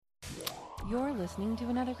You're listening to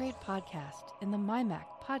another great podcast in the MyMac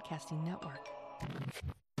Podcasting Network.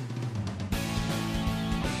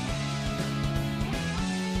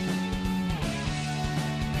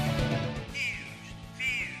 News,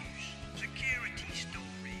 views, security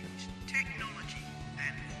stories, technology,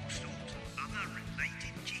 and all sorts of other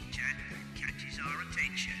related chit-chat that catches our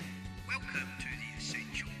attention. Welcome to the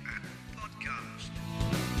Essential Apple Podcast.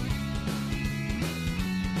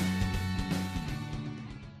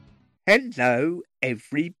 Hello,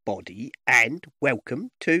 everybody, and welcome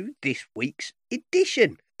to this week's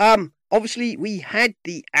edition. Obviously, we had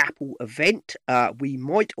the Apple event. We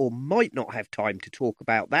might or might not have time to talk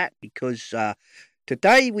about that because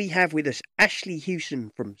today we have with us Ashley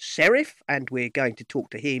Hewson from Serif, and we're going to talk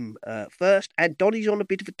to him first. And Donnie's on a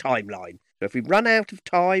bit of a timeline, so if we run out of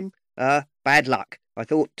time, bad luck. I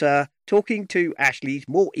thought talking to Ashley is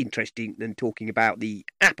more interesting than talking about the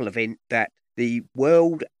Apple event that the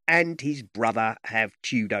world and his brother have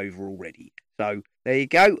chewed over already. So there you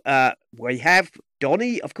go. We have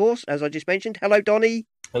Donnie, of course, as I just mentioned. Hello, Donnie.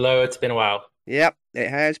 Hello, it's been a while. Yep, it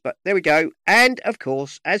has, but there we go. And, of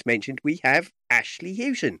course, as mentioned, we have Ashley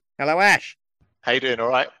Hewson. Hello, Ash. How you doing, all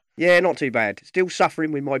right? Yeah, not too bad. Still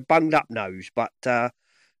suffering with my bunged up nose, but there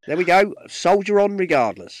we go. Soldier on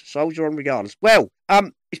regardless. Soldier on regardless. Well,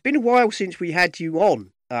 it's been a while since we had you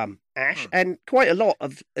on, Ash, and quite a lot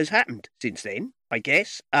has happened since then, I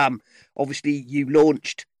guess. Obviously, you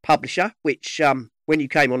launched Publisher, which when you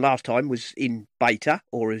came on last time was in beta,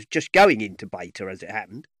 or is just going into beta as it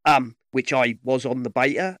happened. Which I was on the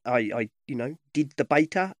beta. I did the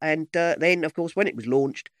beta, and then, of course, when it was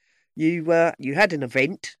launched, you had an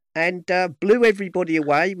event and blew everybody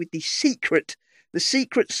away with the secret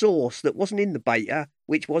sauce that wasn't in the beta,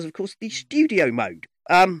 which was, of course, the studio mode.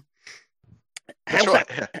 That's right.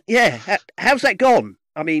 How's that gone?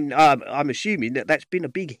 I mean, I'm assuming that's been a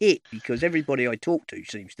big hit because everybody I talk to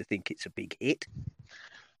seems to think it's a big hit.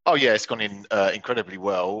 Oh, yeah, it's gone in incredibly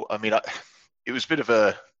well. I mean, it was a bit of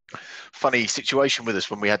a funny situation with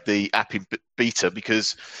us when we had the app in beta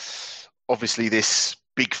because obviously this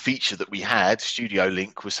big feature that we had, Studio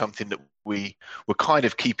Link, was something that we were kind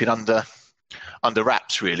of keeping under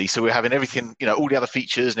wraps, really. So we're having everything, all the other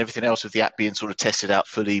features and everything else of the app being sort of tested out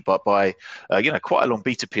fully by quite a long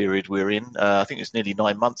beta period we're in. I think it's nearly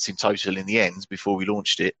 9 months in total in the end before we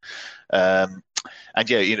launched it. And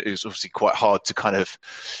yeah, it was obviously quite hard to kind of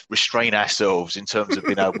restrain ourselves in terms of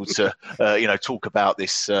being able to, talk about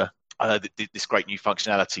this this great new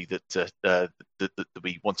functionality that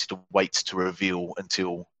we wanted to wait to reveal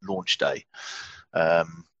until launch day. It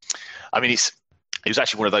was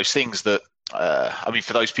actually one of those things that,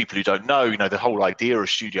 for those people who don't know, the whole idea of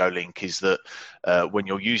Studio Link is that when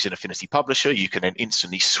you're using Affinity Publisher, you can then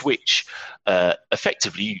instantly switch,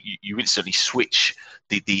 effectively, you instantly switch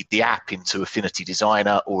the app into Affinity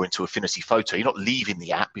Designer or into Affinity Photo. You're not leaving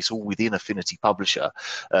the app, it's all within Affinity Publisher,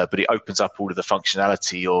 but it opens up all of the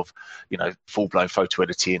functionality of, full-blown photo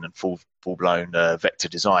editing and full-blown vector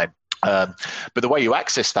design. But the way you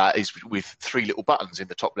access that is with three little buttons in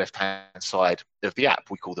the top left-hand side of the app.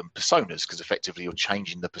 We call them personas because effectively you're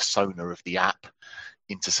changing the persona of the app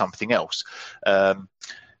into something else. And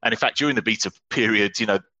in fact, during the beta period,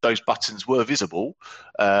 those buttons were visible.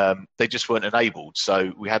 They just weren't enabled.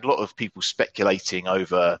 So we had a lot of people speculating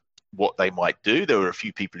over what they might do. There were a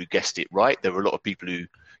few people who guessed it right. There were a lot of people who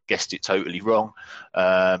guessed it totally wrong.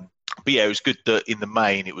 But yeah, it was good that in the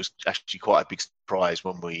main it was actually quite a big surprise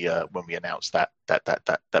when we announced that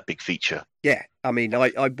big feature. Yeah, I mean,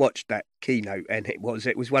 I watched that keynote and it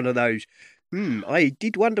was one of those. I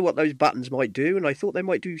did wonder what those buttons might do, and I thought they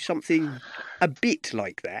might do something a bit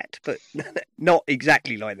like that, but not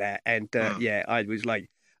exactly like that. And yeah, I was like,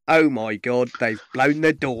 oh my God, they've blown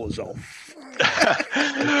their doors off.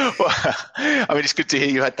 Well, it's good to hear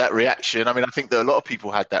you had that reaction. I think that a lot of people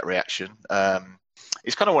had that reaction.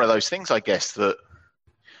 It's kind of one of those things, I guess, that,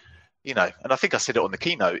 and I think I said it on the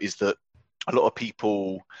keynote, is that a lot of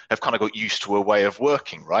people have kind of got used to a way of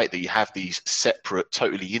working, right? That you have these separate,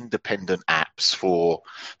 totally independent apps for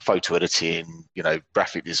photo editing,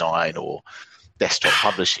 graphic design or desktop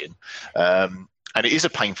publishing. And it is a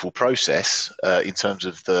painful process in terms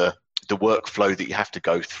of the workflow that you have to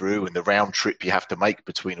go through and the round trip you have to make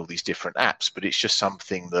between all these different apps. But it's just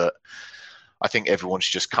something that I think everyone's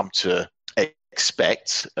just come to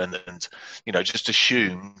expect and just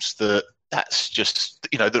assumes that that's just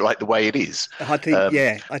the way it is. I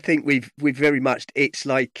think we've very much, it's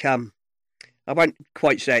like I won't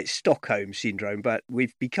quite say it's Stockholm syndrome, but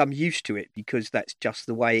we've become used to it because that's just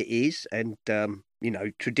the way it is. And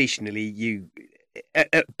traditionally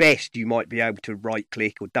at best you might be able to right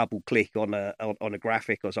click or double click on a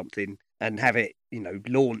graphic or something and have it,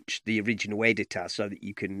 launch the original editor so that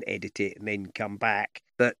you can edit it and then come back.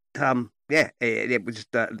 But it was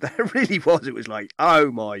that really was. It was like,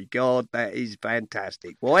 oh my God, that is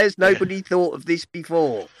fantastic. Why has nobody thought of this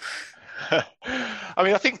before? I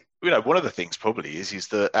mean, I think one of the things probably is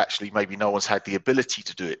that actually maybe no one's had the ability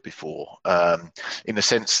to do it before, in the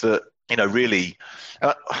sense that really,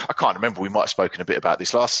 I can't remember. We might have spoken a bit about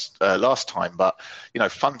this last time, but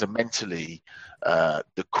fundamentally,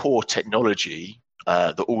 the core technology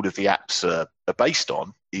that all of the apps are based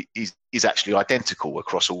on is actually identical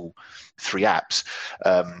across all three apps,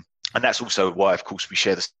 and that's also why, of course, we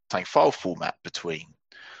share the same file format between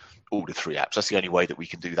all the three apps. That's the only way that we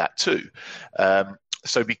can do that too.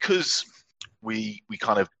 So because we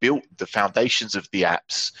kind of built the foundations of the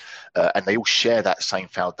apps, and they all share that same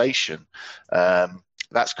foundation,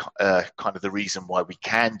 that's kind of the reason why we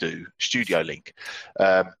can do Studio Link.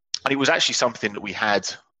 And it was actually something that we had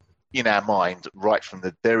in our mind right from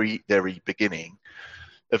the very, very beginning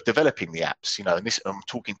of developing the apps. And this, I'm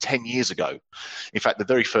talking 10 years ago. In fact, the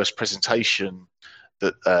very first presentation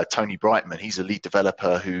that Tony Brightman, he's a lead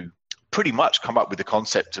developer who pretty much come up with the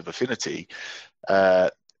concept of Affinity.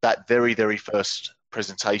 That very, very first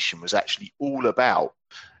presentation was actually all about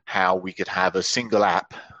how we could have a single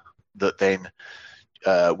app that then,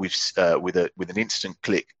 with an instant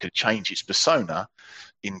click, could change its persona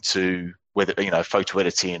into whether photo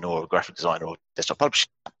editing or graphic design or desktop publishing,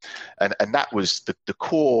 and that was the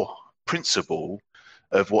core principle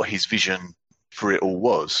of what his vision for it all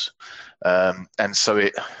was, and so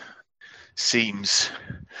it seems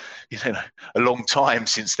a long time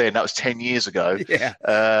since then. That was 10 years ago. Yeah.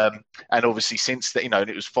 And obviously since that, and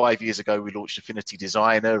it was 5 years ago we launched Affinity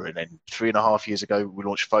Designer, and then 3.5 years ago we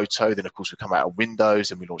launched Photo. Then of course we come out of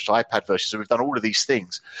Windows and we launched iPad versions. So we've done all of these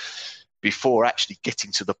things before actually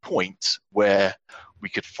getting to the point where we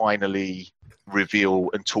could finally reveal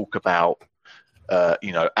and talk about,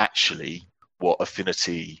 actually what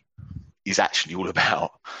Affinity is actually all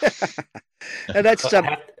about. And that's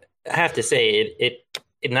I have to say it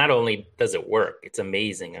not only does it work, it's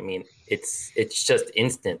amazing. I mean, it's just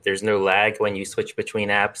instant. There's no lag when you switch between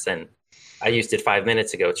apps, and I used it 5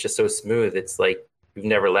 minutes ago. It's just so smooth. It's like you've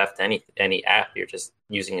never left any app. You're just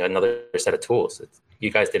using another set of tools.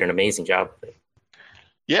 You guys did an amazing job.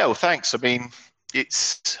 Yeah, well, thanks. I mean,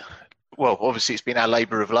 obviously it's been our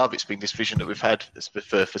labor of love. It's been this vision that we've had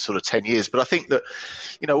for sort of 10 years. But I think that,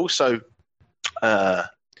 also,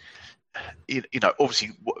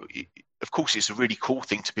 obviously, of course, it's a really cool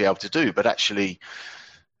thing to be able to do, but actually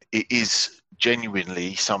it is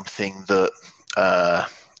genuinely something that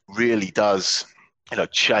really does,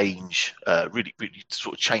 change, really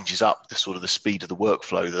sort of changes up the sort of the speed of the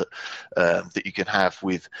workflow that you can have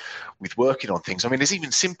with working on things. I mean, there's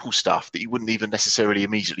even simple stuff that you wouldn't even necessarily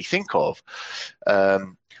immediately think of.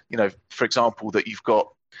 For example, that you've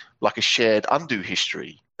got like a shared undo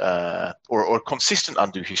history, or a consistent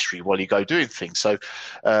undo history while you go doing things. So,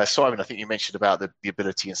 Simon, I think you mentioned about the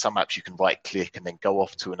ability in some apps you can right click and then go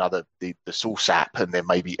off to the source app and then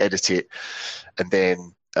maybe edit it and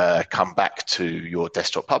then come back to your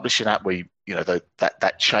desktop publishing app where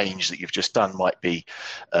that change that you've just done might be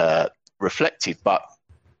reflected. But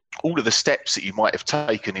all of the steps that you might have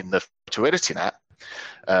taken in the photo editing app,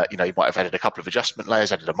 you might have added a couple of adjustment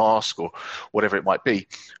layers, added a mask or whatever it might be.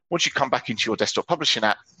 Once you come back into your desktop publishing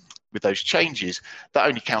app with those changes, that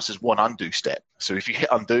only counts as one undo step. So if you hit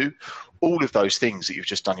undo, all of those things that you've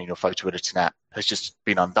just done in your photo editing app has just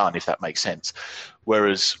been undone, if that makes sense.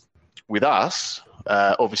 Whereas with us,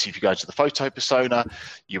 obviously, if you go into the photo persona,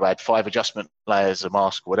 you add 5 adjustment layers, a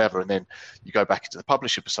mask, whatever, and then you go back into the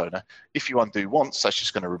publisher persona. If you undo once, that's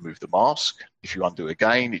just going to remove the mask. If you undo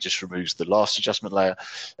again, it just removes the last adjustment layer,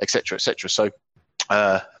 etc., etc. So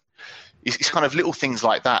it's kind of little things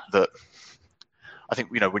like that I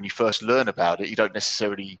think, when you first learn about it, you don't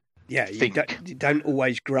necessarily think. You don't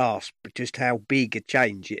always grasp just how big a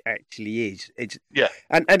change it actually is. Yeah.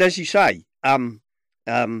 And as you say,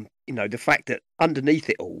 the fact that underneath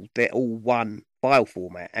it all, they're all one file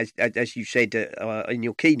format, as you said in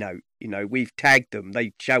your keynote, we've tagged them.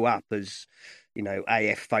 They show up as,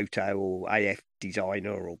 AF photo or AF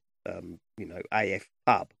designer or, AF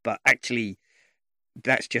pub. But actually,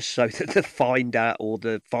 that's just so that the Finder or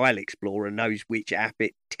the File Explorer knows which app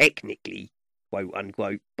it technically, quote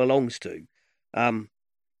unquote, belongs to. And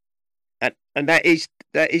that is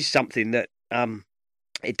something that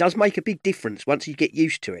it does make a big difference once you get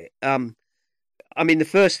used to it. I mean, the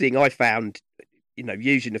first thing I found,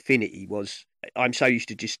 using Affinity was I'm so used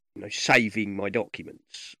to just saving my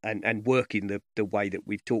documents and working the way that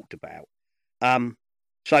we've talked about.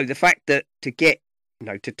 So the fact that to get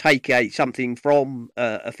to take something from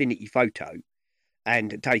Affinity Photo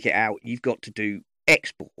and take it out, you've got to do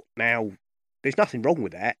export. Now, there's nothing wrong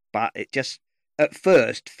with that, but it just at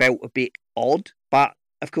first felt a bit odd. But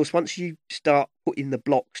of course, once you start putting the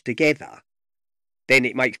blocks together, then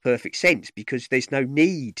it makes perfect sense, because there's no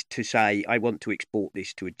need to say, I want to export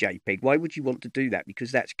this to a JPEG. Why would you want to do that?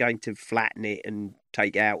 Because that's going to flatten it and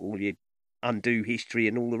take out all your undo history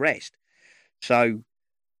and all the rest. So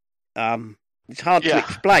it's hard to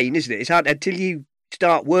explain, isn't it? It's hard until you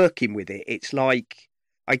start working with it. It's like,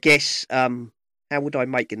 I guess, how would I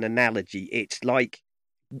make an analogy? It's like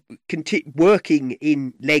working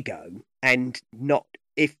in Lego and not,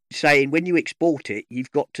 if saying when you export it,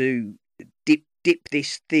 you've got to dip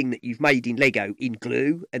this thing that you've made in Lego in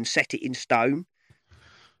glue and set it in stone.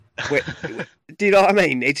 Do you know what I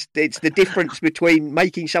mean? It's the difference between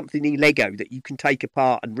making something in Lego that you can take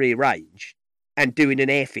apart and rearrange, and doing an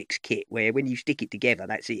Airfix kit where when you stick it together,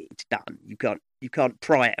 that's it. It's done. You can't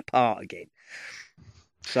pry it apart again.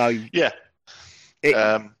 So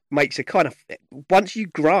it makes a kind of, once you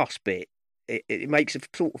grasp it, it makes a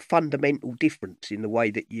sort of fundamental difference in the way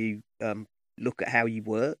that you look at how you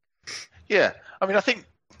work. Yeah, I mean, I think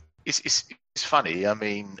it's funny. I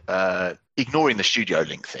mean, ignoring the Studio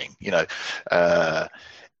Link thing,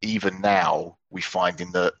 even now we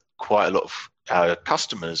finding that quite a lot of our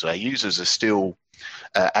customers, our users, are still,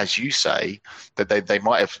 as you say, that they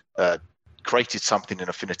might have created something in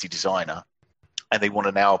Affinity Designer, and they want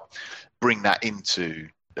to now bring that into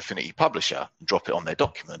Affinity Publisher and drop it on their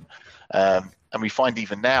document. And we find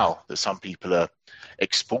even now that some people are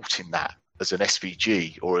exporting that as an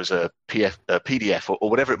SVG or as a PDF or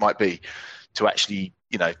whatever it might be, to actually,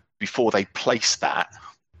 before they place that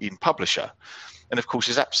in Publisher. And of course,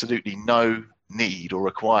 there's absolutely no need or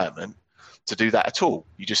requirement to do that at all.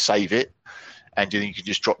 You just save it, and then you can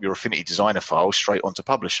just drop your Affinity Designer file straight onto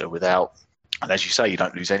Publisher without, and as you say, you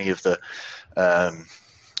don't lose any of the,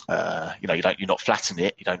 you're not flattening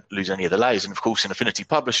it, you don't lose any of the layers. And of course, in Affinity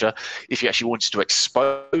Publisher, if you actually wanted to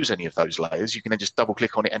expose any of those layers, you can then just double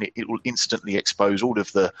click on it, and it will instantly expose all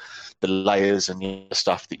of the layers and the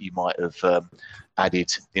stuff that you might have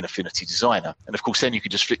added in Affinity Designer. And of course, then you can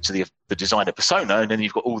just flick to the designer persona, and then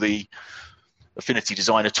you've got all the Affinity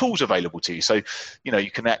Designer tools available to you. So,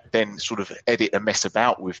 you can then sort of edit and mess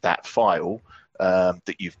about with that file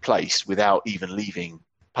that you've placed without even leaving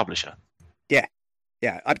Publisher.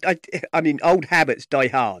 Yeah, I mean, old habits die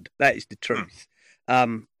hard. That is the truth.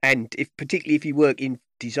 And particularly if you work in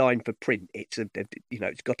design for print, it's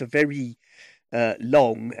got a very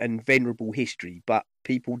long and venerable history, but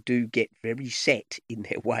people do get very set in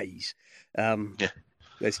their ways.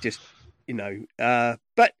 That's just, but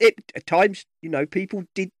at times, people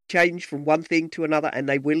did change from one thing to another, and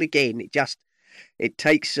they will again. It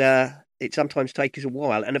sometimes takes a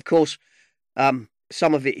while, and of course,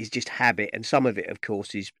 some of it is just habit, and some of it, of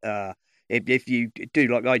course, is if you do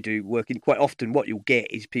like I do, working quite often, what you'll get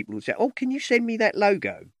is people will say, "Oh, can you send me that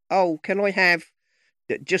logo? Oh, can I have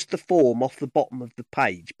just the form off the bottom of the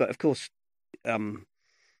page?" But of course, from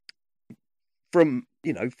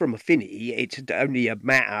Affinity, it's only a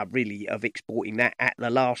matter really of exporting that at the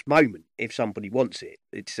last moment if somebody wants it.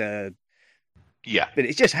 It's but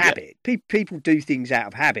it's just habit. Yeah. People do things out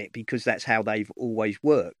of habit because that's how they've always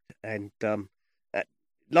worked, and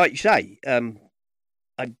like you say,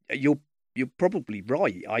 you're probably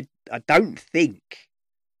right. I don't think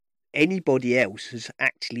anybody else has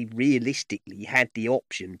actually realistically had the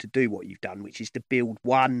option to do what you've done, which is to build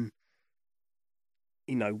one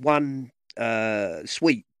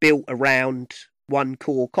suite built around one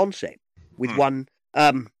core concept with one.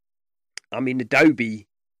 I mean, Adobe.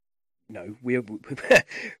 We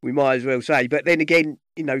might as well say, but then again,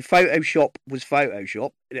 Photoshop was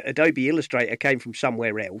Photoshop. Adobe Illustrator came from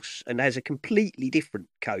somewhere else and has a completely different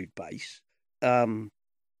code base. InDesign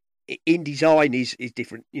is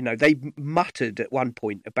different. They muttered at one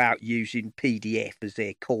point about using PDF as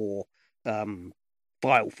their core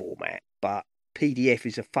file format, but PDF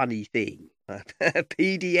is a funny thing.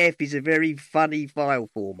 PDF is a very funny file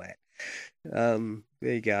format. There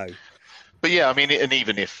you go. But yeah, I mean, and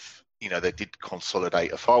even if they did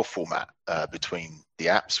consolidate a file format between the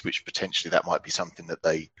apps, which potentially that might be something that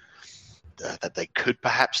they could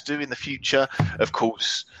perhaps do in the future. Of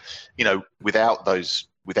course, without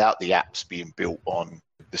the apps being built on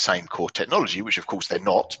the same core technology, which of course they're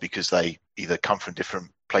not, because they either come from different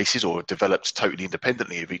places or developed totally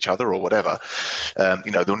independently of each other or whatever,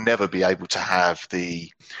 they'll never be able to have the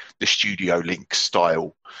Studio Link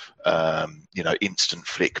style, instant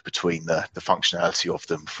flick between the functionality of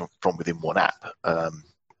them from within one app,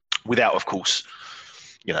 without, of course,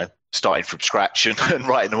 starting from scratch and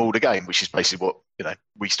writing them all again, which is basically what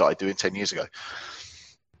we started doing 10 years ago.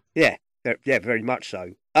 Yeah, very much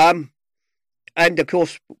so. And of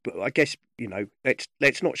course, I guess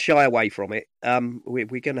let's not shy away from it.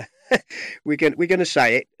 We're gonna we're gonna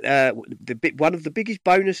say it. One of the biggest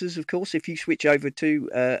bonuses, of course, if you switch over to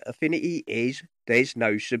Affinity, is there's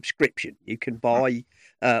no subscription. You can buy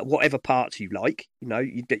whatever parts you like.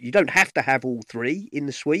 You don't have to have all three in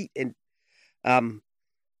the suite. And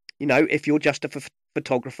if you're just a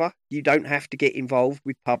photographer, you don't have to get involved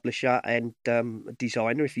with publisher and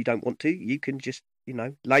designer if you don't want to. You can just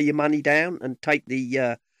lay your money down and take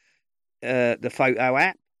the photo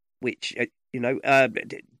app, which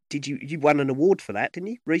did you won an award for that, didn't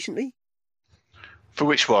you, recently? For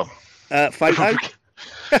which one? Photo.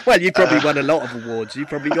 Well, you probably won a lot of awards. You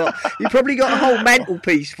probably got a whole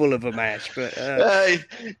mantelpiece full of them, Ash. But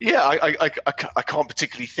yeah, I can't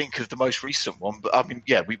particularly think of the most recent one, but I mean,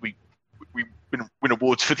 yeah, we win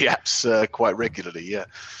awards for the apps quite regularly. Yeah.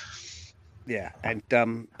 Yeah, and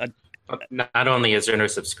not only is there no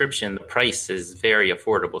subscription, the price is very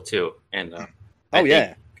affordable too. And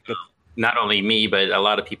not only me, but a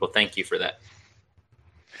lot of people thank you for that.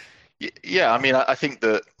 Yeah, I mean, I think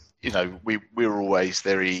that we were always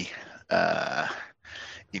very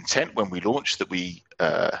intent when we launched that we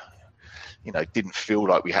didn't feel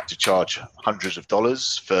like we had to charge hundreds of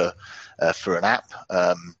dollars for an app.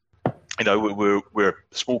 We're a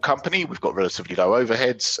small company. We've got relatively low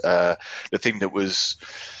overheads. The thing that was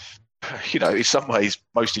in some ways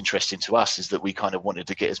most interesting to us is that we kind of wanted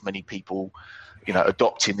to get as many people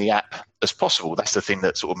adopting the app as possible. That's the thing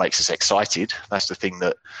that sort of makes us excited. That's the thing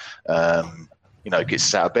that gets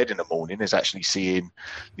us out of bed in the morning, is actually seeing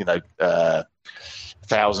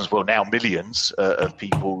thousands, well now millions of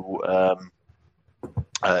people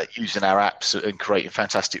using our apps and creating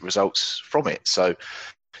fantastic results from it. So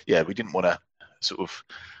yeah, we didn't want to sort of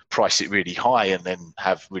price it really high and then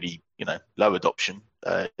have really low adoption.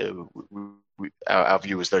 Our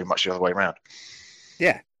view was very much the other way around.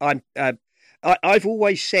 Yeah, I've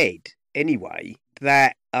always said anyway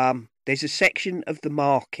that there's a section of the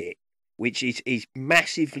market which is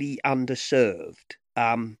massively underserved,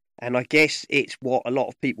 and I guess it's what a lot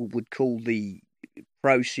of people would call the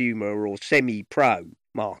prosumer or semi-pro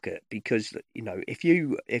market, because if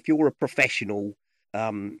you're a professional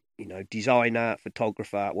designer,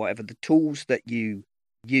 photographer, whatever, the tools that you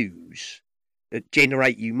use that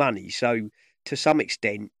generate you money. So to some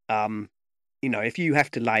extent, if you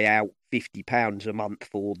have to lay out £50 a month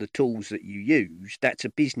for the tools that you use, that's a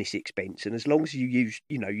business expense. And as long as you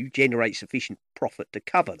generate sufficient profit to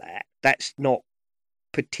cover that, that's not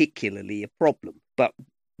particularly a problem. But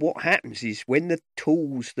what happens is when the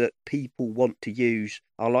tools that people want to use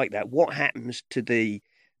are like that, what happens to the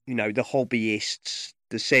hobbyists,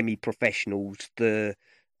 the semi-professionals, the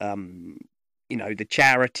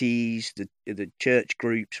charities, the church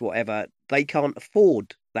groups, whatever? They can't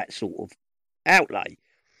afford that sort of outlay.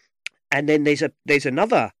 And then there's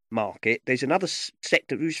another market, there's another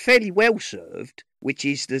sector who's fairly well served, which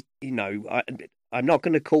is I'm not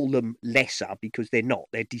going to call them lesser, because they're not.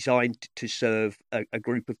 They're designed to serve a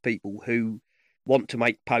group of people who want to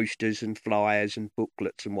make posters and flyers and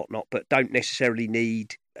booklets and whatnot, but don't necessarily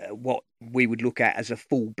need what we would look at as a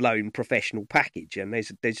full-blown professional package. And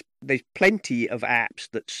there's plenty of apps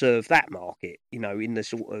that serve that market, in the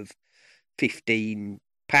sort of £15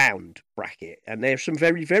 bracket, and there's some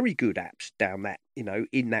very, very good apps down that,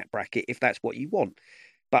 in that bracket, if that's what you want.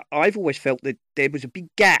 But I've always felt that there was a big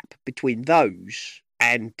gap between those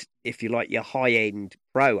and, if you like, your high-end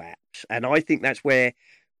pro apps. And I think that's where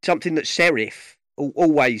something that Serif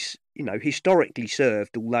always, historically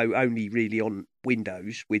served, although only really on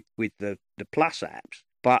Windows with the Plus apps.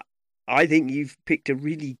 But I think you've picked a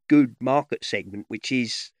really good market segment, which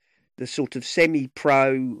is the sort of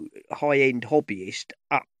semi-pro, high-end hobbyist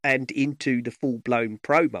up and into the full-blown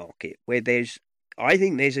pro market, where there's a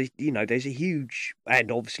huge,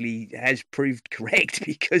 and obviously has proved correct,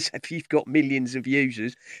 because if you've got millions of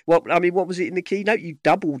users, what was it in the keynote? You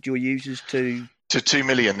doubled your users to 2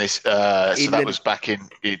 million. That was back in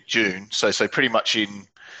June. So pretty much and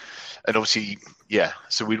obviously, yeah.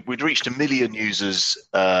 So we'd reached 1 million users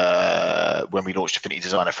when we launched Affinity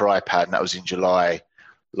Designer for iPad, and that was in July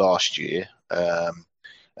last year. And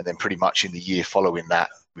then pretty much in the year following that,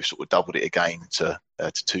 we've sort of doubled it again to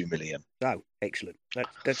 2 million. Oh, excellent.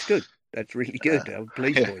 That's good. That's really good. I'm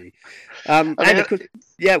pleased Yeah. for you. I mean, And of course,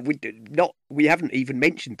 yeah, we haven't even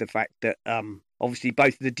mentioned the fact that obviously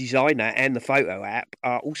both the designer and the photo app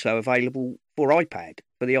are also available for iPad,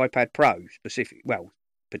 for the iPad Pro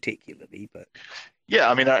particularly, but yeah,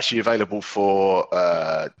 I mean, they're actually available for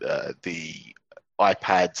the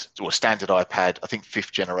iPad or standard iPad, I think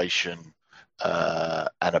 5th generation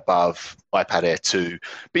and above, iPad Air 2.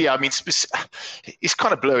 But yeah, I mean, it's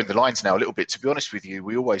kind of blurring the lines now a little bit. To be honest with you,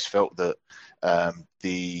 we always felt that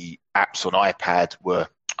the apps on iPad were,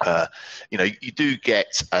 you do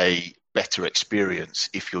get a better experience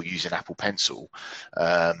if you're using Apple Pencil.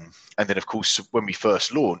 And then, of course, when we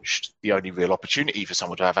first launched, the only real opportunity for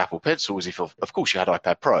someone to have Apple Pencil was if, of course, you had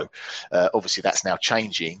iPad Pro. Obviously, that's now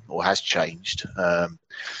changing, or has changed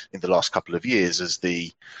in the last couple of years, as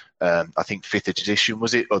the I think 5th edition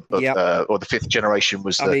was it, or the 5th generation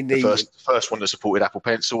was the first one that supported Apple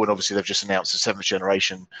Pencil, and obviously they've just announced the 7th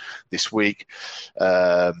generation this week,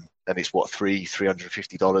 and it's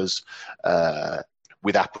 $350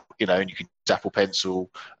 with Apple, and you can use Apple Pencil,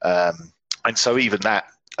 and so even that,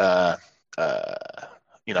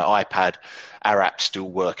 iPad, our apps still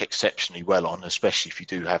work exceptionally well on, especially if you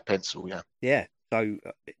do have Pencil. Yeah. So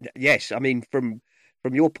yes, I mean from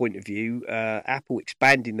your point of view, Apple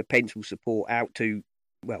expanding the Pencil support out to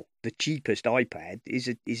the cheapest iPad is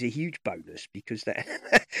a huge bonus, because that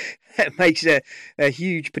that makes a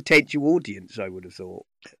huge potential audience, I would have thought.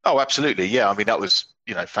 Oh, absolutely. Yeah. I mean, that was,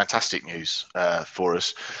 fantastic news for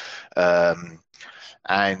us. And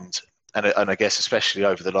I guess especially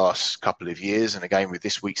over the last couple of years, and again with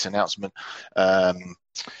this week's announcement, as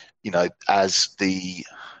the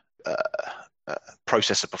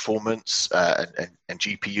processor performance and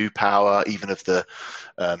GPU power, even of the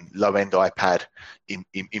low-end iPad,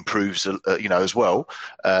 improves, as well,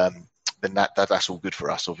 then that's all good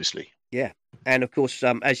for us, obviously. Yeah, and of course,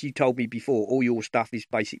 as you told me before, all your stuff is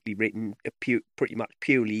basically written pretty much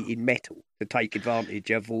purely in Metal to take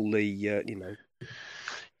advantage of all the,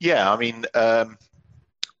 Yeah, I mean, I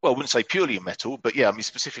wouldn't say purely in Metal, but yeah, I mean,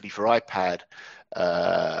 specifically for iPad,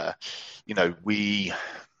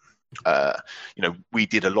 we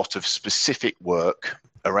did a lot of specific work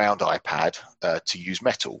around iPad to use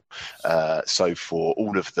Metal. So for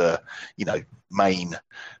all of the, main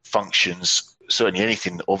functions, certainly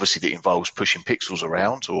anything obviously that involves pushing pixels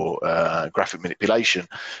around or graphic manipulation,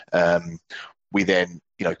 we then,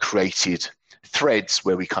 created threads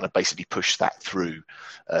where we kind of basically push that through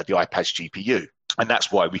the iPad's GPU. And that's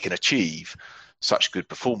why we can achieve such good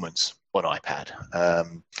performance on iPad. I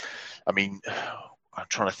mean, I'm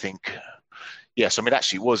trying to think. Yes, I mean,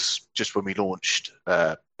 actually, it was just when we launched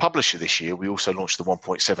Publisher this year, we also launched the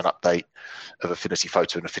 1.7 update of Affinity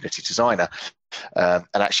Photo and Affinity Designer. And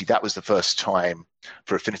actually, that was the first time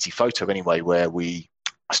for Affinity Photo anyway, where we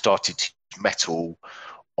started to use Metal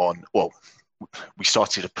we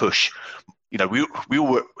started to push. We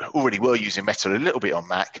already were using Metal a little bit on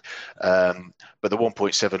Mac, but the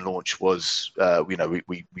 1.7 launch was, we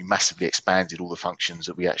massively expanded all the functions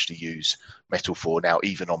that we actually use Metal for now,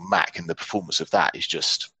 even on Mac, and the performance of that is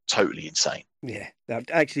just totally insane. Yeah,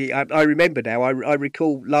 actually, I remember now. I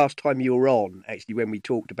recall last time you were on, actually, when we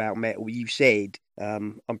talked about Metal, you said,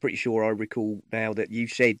 I'm pretty sure I recall now that you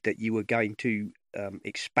said that you were going to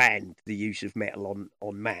expand the use of Metal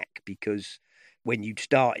on Mac, because when you'd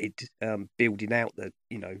started building out the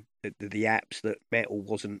apps, that Metal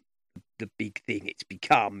wasn't the big thing it's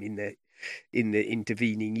become in the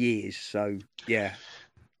intervening years. So yeah,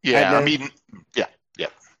 and, I mean, yeah,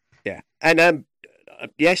 and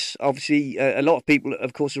yes, obviously a lot of people,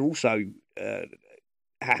 of course, are also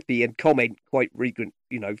happy and comment quite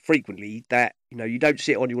frequently that you don't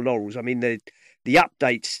sit on your laurels. I mean, the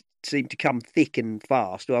updates seem to come thick and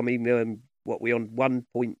fast. I mean, what we on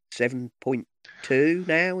 1.7.2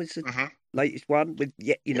 now is the latest one, with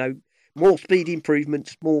more speed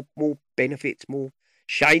improvements, more benefits, more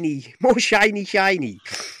shiny.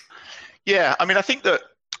 Yeah, I mean, I think that,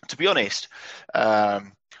 to be honest,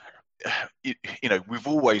 we've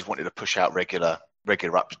always wanted to push out regular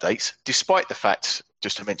updates, despite the fact,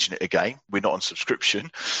 just to mention it again, we're not on subscription.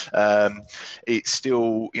 It's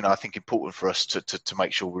still, I think, important for us to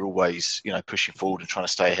make sure we're always, pushing forward and trying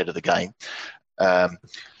to stay ahead of the game.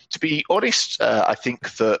 To be honest, I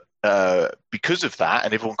think that because of that,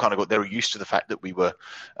 and everyone kind of got very used to the fact that we were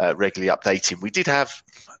regularly updating, we did have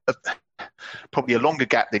probably a longer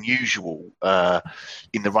gap than usual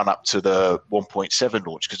in the run up to the 1.7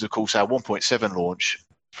 launch, because of course our 1.7 launch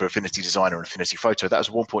for Affinity Designer and Affinity Photo, that was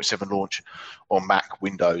a 1.7 launch on Mac,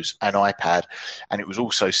 Windows and iPad, and it was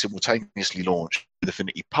also simultaneously launched with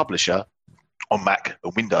Affinity Publisher on Mac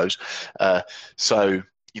and Windows. So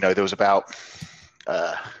there was about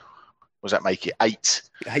what does that make it? Eight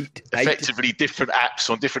effectively different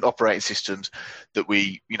apps on different operating systems that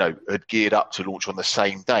we, had geared up to launch on the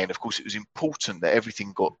same day. And of course, it was important that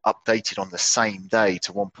everything got updated on the same day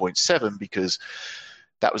to 1.7 because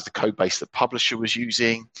that was the code base that publisher was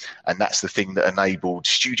using, and that's the thing that enabled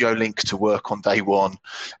Studio Link to work on day one,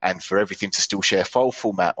 and for everything to still share file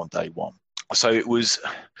format on day one. So it was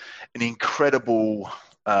an incredible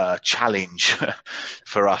challenge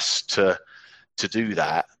for us to do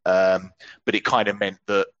that, but it kind of meant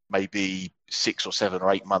that maybe 6 or 7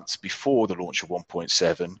 or 8 months before the launch of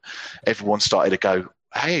 1.7, everyone started to go,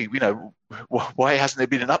 hey, why hasn't there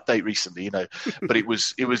been an update recently? But it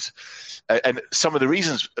was, and some of the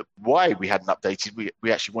reasons why we hadn't updated,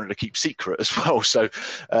 we actually wanted to keep secret as well. So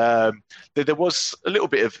there was a little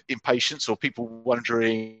bit of impatience, or people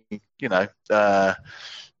wondering,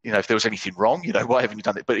 if there was anything wrong, why haven't you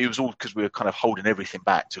done it? But it was all because we were kind of holding everything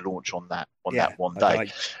back to launch on that one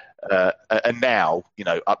day. And now,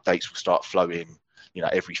 updates will start flowing,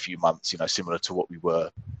 every few months, similar to what we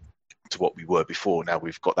were before. Now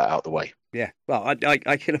we've got that out of the way. Yeah, well,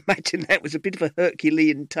 I can imagine that was a bit of a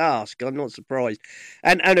Herculean task. I'm not surprised.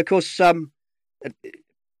 And of course,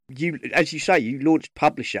 you, as you say, you launched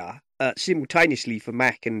Publisher simultaneously for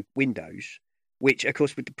Mac and Windows, which, of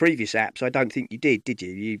course, with the previous apps, I don't think you did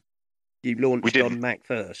you? You launched on Mac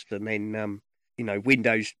first, and then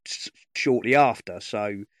Windows shortly after.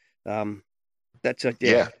 So that's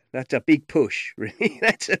a big push, really.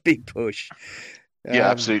 That's a big push. Yeah,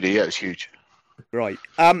 absolutely. Yeah, it's huge. Right.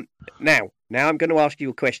 Now I'm going to ask you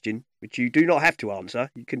a question, which you do not have to answer.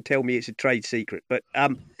 You can tell me it's a trade secret. But a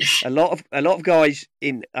lot of guys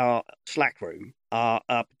in our Slack room are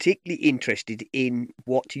particularly interested in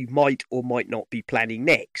what you might or might not be planning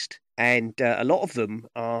next, and a lot of them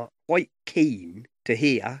are quite keen to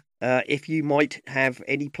hear if you might have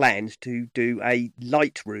any plans to do a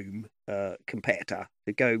Lightroom competitor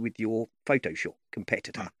to go with your Photoshop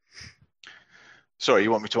competitor. Sorry,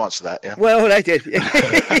 you want me to answer that? Yeah. Well, I did.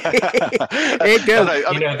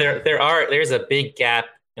 There's a big gap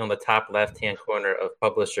on the top left-hand corner of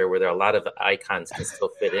Publisher where there are a lot of icons can still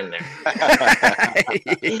fit in there.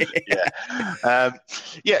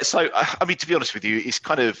 So, I mean, to be honest with you, it's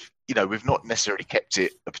kind of, we've not necessarily kept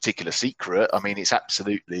it a particular secret. I mean, it's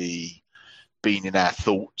absolutely been in our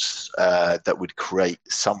thoughts that would create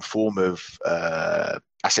some form of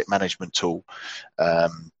asset management tool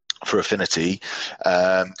for Affinity,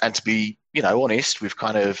 and to be honest, we've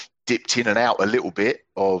kind of dipped in and out a little bit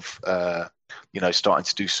of starting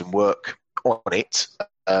to do some work on it.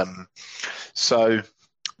 So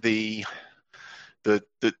the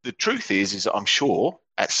truth is that I'm sure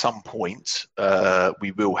at some point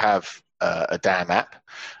we will have a DAM app.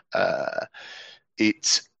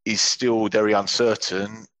 It is still very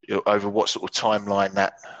uncertain over what sort of timeline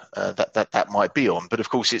that might be on, but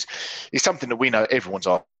of course it's something that we know everyone's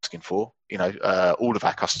asking for. All of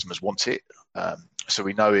our customers want it, so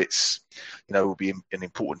we know it's will be an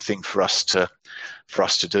important thing for us to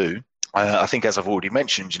do. I think, as I've already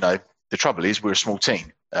mentioned, the trouble is we're a small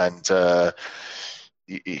team, and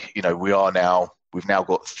we've now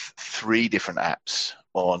got 3 different apps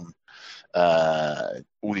on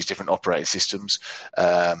all these different operating systems,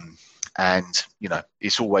 and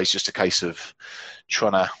it's always just a case of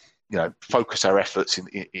trying to focus our efforts in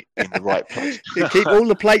the right place. Keep all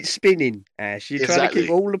the plates spinning, Ash. You're Exactly. trying to keep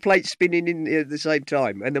all the plates spinning at the same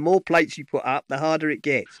time, and the more plates you put up, the harder it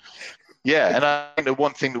gets. Yeah, and I think the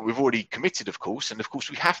one thing that we've already committed, of course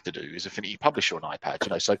we have to do, is Affinity Publisher on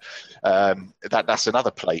iPad. So that's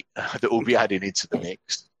another plate that will be added into the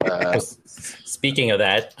mix. Speaking of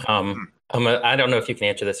that, I don't know if you can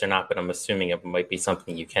answer this or not, but I'm assuming it might be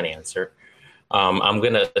something you can answer. I'm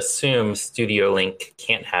going to assume Studio Link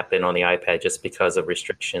can't happen on the iPad just because of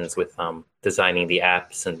restrictions with designing the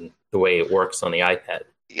apps and the way it works on the iPad.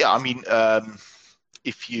 Yeah, I mean, why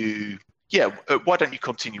don't you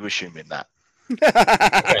continue assuming that?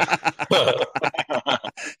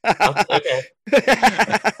 Okay.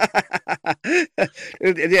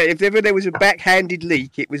 Yeah, if ever there was a backhanded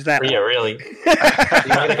leak, it was that. Yeah, one. really. You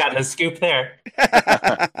might have gotten a scoop there.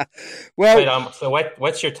 Well, but, so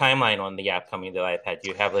what's your timeline on the app coming to the iPad? Do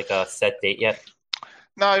you have like a set date yet?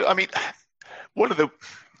 No, I mean,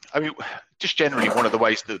 just generally one of the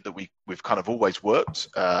ways that we've kind of always worked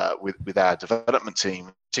with our development team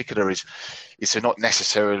in particular is to not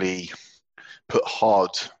necessarily put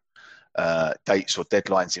hard dates or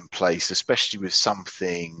deadlines in place, especially with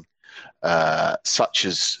something such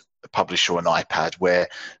as a Publisher on an iPad, where,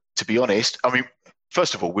 to be honest, I mean,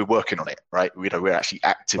 first of all, we're working on it, right? We're actually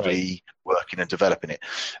actively working and developing it.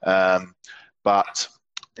 But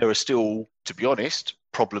there are still, to be honest,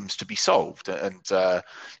 problems to be solved, and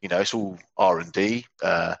it's all R&D.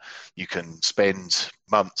 You can spend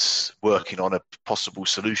months working on a possible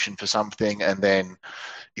solution for something, and then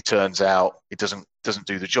it turns out it doesn't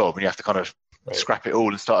do the job, and you have to kind of scrap it all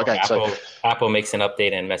and start again. Apple makes an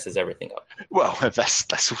update and messes everything up. Well,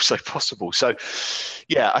 that's also possible. So,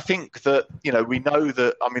 yeah, I think that we know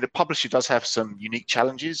that. I mean, a publisher does have some unique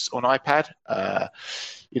challenges on iPad.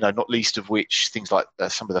 Not least of which things like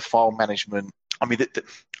some of the file management. I mean,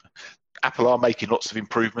 Apple are making lots of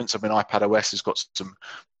improvements. I mean, iPad OS has got some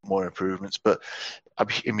more improvements, but I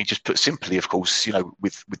mean, just put simply, of course,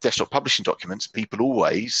 with desktop publishing documents, people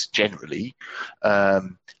always generally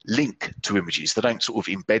link to images. They don't sort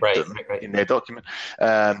of embed them in their document,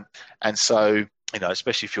 and so.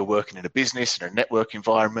 Especially if you're working in a business in a network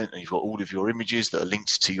environment and you've got all of your images that are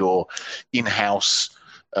linked to your in-house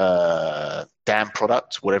DAM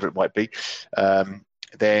product, whatever it might be,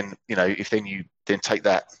 then if you then take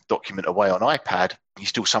that document away on iPad, you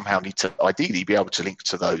still somehow need to ideally be able to link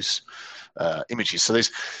to those images. So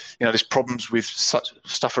there's problems with such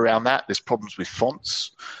stuff around that. There's problems with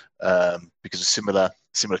fonts because of similar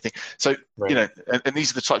thing. So and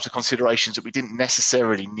these are the types of considerations that we didn't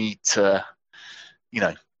necessarily need to,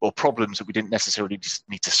 or problems that we didn't necessarily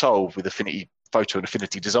need to solve with Affinity Photo and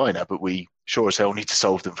Affinity Designer, but we sure as hell need to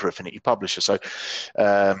solve them for Affinity Publisher. So,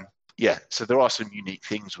 so there are some unique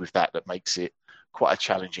things with that makes it quite a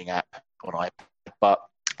challenging app on iPad. But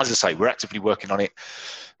as I say, we're actively working on it.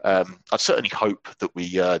 I'd certainly hope that we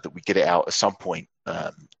get it out at some point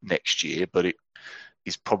next year, but it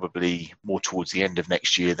is probably more towards the end of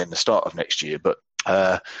next year than the start of next year. But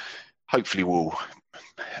hopefully we'll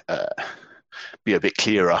be a bit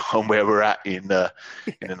clearer on where we're at in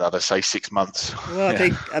another, say, 6 months. Well,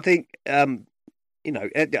 I think I'm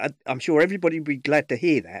sure everybody would be glad to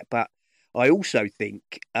hear that, but I also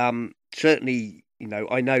think certainly,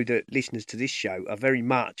 I know that listeners to this show are very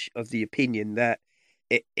much of the opinion that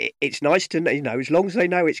it's nice to know, as long as they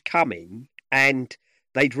know it's coming, and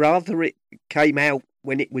they'd rather it came out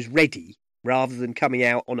when it was ready rather than coming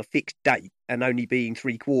out on a fixed date and only being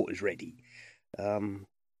 3/4 ready.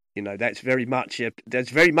 That's very much a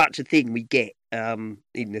thing we get in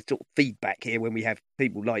the sort of feedback here when we have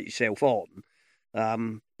people like yourself on.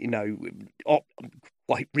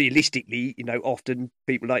 Quite realistically, often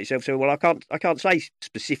people like yourself say, "Well, I can't say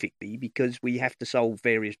specifically because we have to solve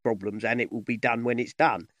various problems, and it will be done when it's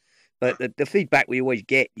done." But the feedback we always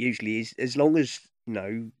get usually is, as long as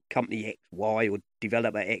company X, Y, or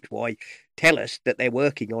developer X, Y tell us that they're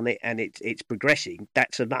working on it and it's progressing,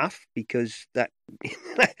 that's enough, because that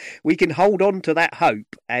we can hold on to that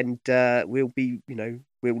hope, and we'll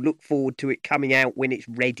look forward to it coming out when it's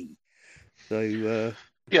ready. So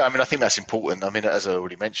yeah, I mean, I think that's important. I mean, as I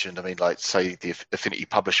already mentioned, I mean, like, say the Affinity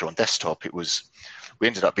Publisher on desktop, we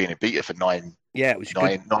ended up being in beta for 9,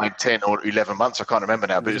 10 or 11 months. I can't remember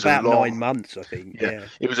now, but it was about a long, 9 months, I think. Yeah.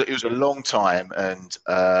 It was a long time, and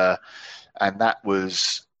that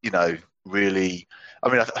was, really. I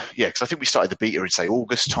mean, because I think we started the beta in, say,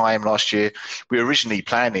 August time last year. We were originally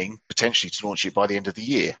planning potentially to launch it by the end of the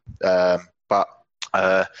year, but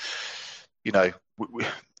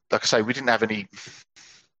like I say, we didn't have any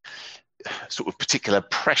sort of particular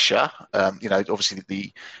pressure.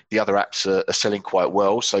 Obviously the other apps are selling quite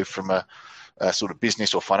well. So from a sort of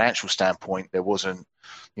business or financial standpoint, there wasn't,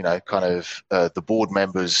 kind of the board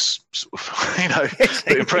members, sort of,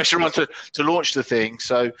 putting pressure on to launch the thing.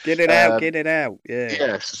 So get it out. Yeah.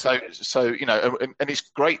 Yeah. So and it's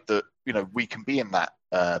great that we can be in that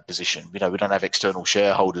position. We don't have external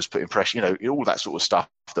shareholders putting pressure. All that sort of stuff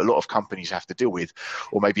that a lot of companies have to deal with,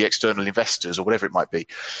 or maybe external investors or whatever it might be.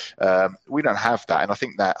 We don't have that, and I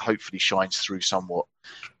think that hopefully shines through somewhat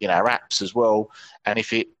in our apps as well. And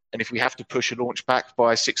if we have to push a launch back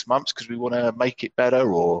by 6 months because we want to make it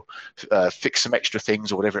better or fix some extra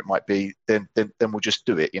things or whatever it might be, then we'll just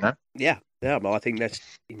do it. Yeah. Well, I think that's.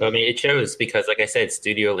 I mean, it shows because, like I said,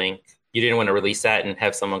 Studio Link, you didn't want to release that and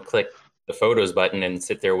have someone click the photos button and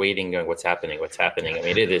sit there waiting, going, "What's happening? What's happening?" I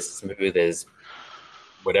mean, it is smooth as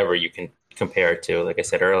whatever you can compare it to. Like I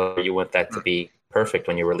said earlier, you want that to be perfect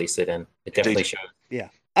when you release it, and it definitely shows. Yeah.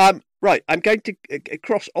 Right. I'm going to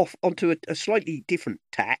cross off onto a slightly different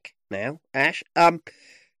tack now, Ash.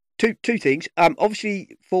 Two things.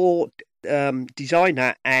 Obviously for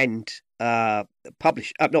designer and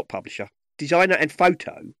designer and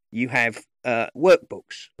photo, you have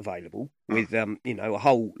workbooks available with a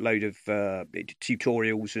whole load of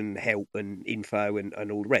tutorials and help and info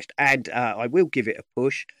and all the rest. And I will give it a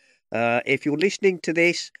push. If you're listening to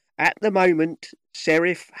this at the moment,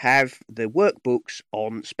 Serif have the workbooks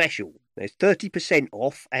on special. There's 30%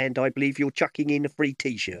 off, and I believe you're chucking in a free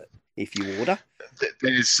T-shirt if you order.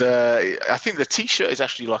 There's, I think the T-shirt is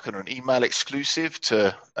actually like an email exclusive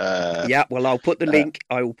to. Yeah, well, I'll put the link.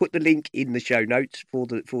 I will put the link in the show notes for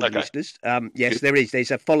the listeners. Yes, Good. there is.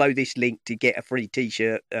 There's a follow this link to get a free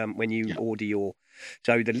T-shirt when you order your.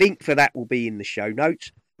 So the link for that will be in the show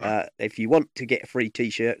notes. If you want to get a free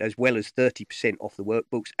T-shirt as well as 30% off the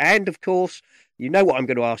workbooks, and of course, you know what I'm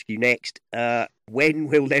going to ask you next. When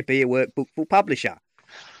will there be a workbook for publisher?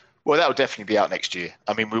 Well, that will definitely be out next year.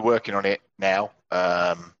 I mean, we're working on it now.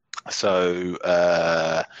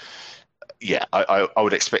 Yeah, I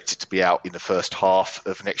would expect it to be out in the first half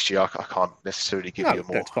of next year. I can't necessarily give you a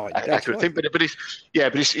more accurate thing, but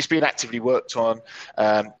it's being actively worked on.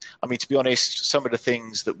 I mean, to be honest, some of the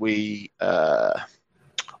things that we are,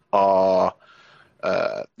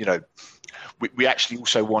 we actually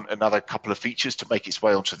also want another couple of features to make its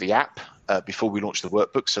way onto the app before we launch the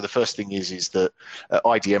workbook. So the first thing is that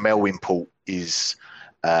IDML import is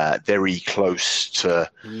very close to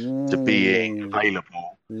being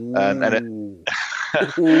available.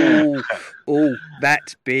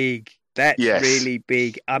 That's big. That's yes. really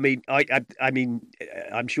big. I mean, I mean,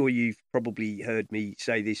 I'm sure you've probably heard me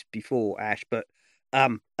say this before, Ash, but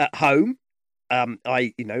at home,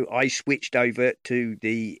 I switched over to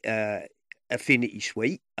the Affinity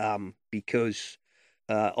suite because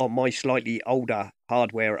on my slightly older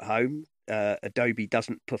hardware at home, Adobe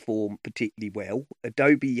doesn't perform particularly well.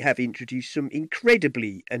 Adobe have introduced some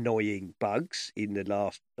incredibly annoying bugs in the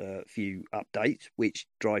last few updates, which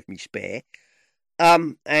drive me spare.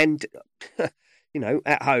 And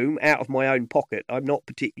at home, out of my own pocket, I'm not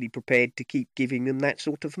particularly prepared to keep giving them that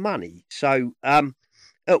sort of money. So,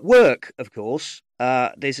 at work, of course,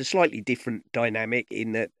 there's a slightly different dynamic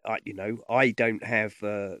in that, I don't have,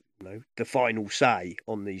 the final say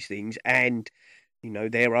on these things, and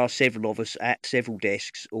there are several of us at several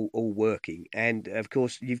desks all working. And, of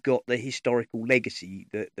course, you've got the historical legacy.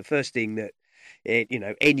 The first thing that,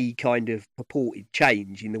 any kind of purported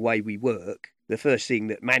change in the way we work, the first thing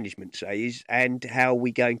that management say is, and how are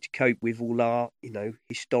we going to cope with all our,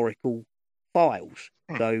 historical files?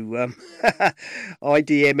 So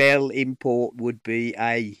IDML import would be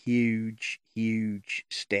a huge, huge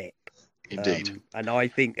step. Indeed. And I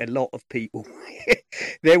think a lot of people,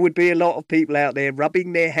 there would be a lot of people out there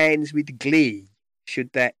rubbing their hands with glee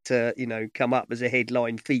should that, come up as a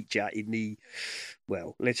headline feature in the,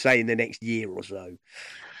 let's say in the next year or so.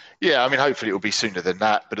 Yeah, I mean, hopefully it will be sooner than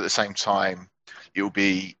that, but at the same time, it will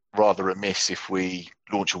be rather remiss if we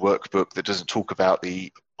launch a workbook that doesn't talk about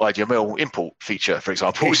the IDML import feature, for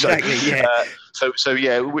example. Exactly, yeah. So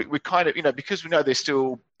we kind of, because we know there's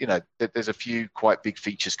still, there's a few quite big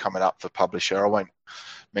features coming up for publisher. I won't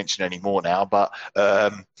mention any more now, but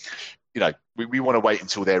we want to wait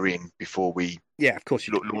until they're in before we of course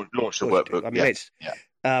launch the workbook.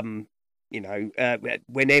 I mean,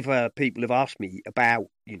 whenever people have asked me about,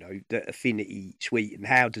 the Affinity suite and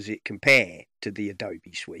how does it compare to the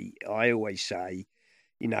Adobe suite, I always say,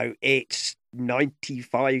 it's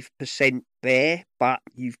 95% there, but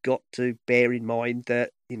you've got to bear in mind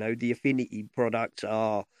that, the Affinity products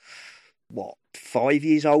are, 5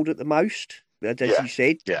 years old at the most, as you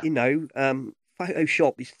said.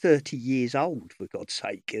 Photoshop is 30 years old, for God's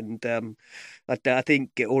sake. And I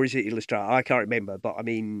think, or is it Illustrator? I can't remember. But I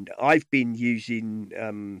mean, I've been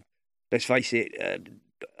using, let's face it,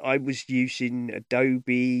 I was using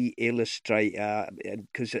Adobe Illustrator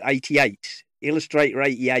because 88, Illustrator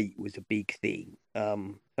 88 was a big thing.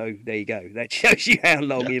 So there you go. That shows you how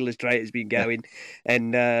long Illustrator's been going.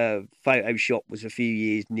 And Photoshop was a few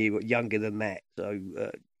years younger than that. So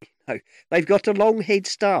they've got a long head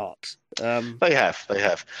start. They have.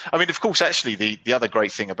 I mean, of course, actually, the other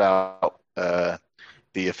great thing about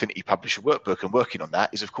the Affinity Publisher workbook and working on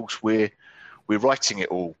that is, of course, we're writing it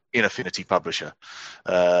all in Affinity Publisher.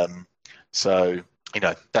 So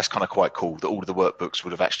that's kind of quite cool that all of the workbooks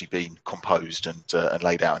would have actually been composed and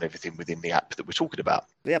laid out and everything within the app that we're talking about.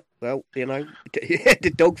 Yep. Well,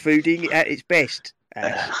 the dog fooding at its best.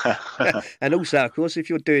 And also, of course, if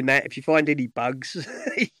you're doing that, if you find any bugs,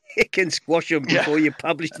 you can squash them before you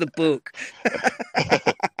publish the book.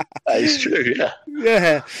 That is true, yeah.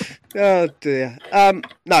 Yeah. Oh, dear.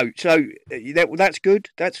 No, so that's good.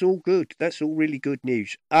 That's all good. That's all really good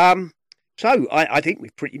news. So I think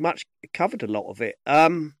we've pretty much covered a lot of it.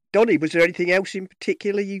 Donnie, was there anything else in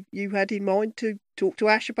particular you had in mind to talk to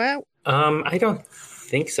Ash about? I don't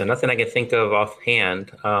think so. Nothing I can think of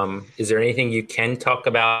offhand. Is there anything you can talk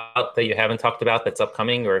about that you haven't talked about that's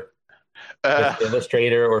upcoming, or with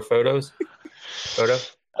Illustrator or Photo?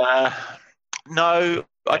 No,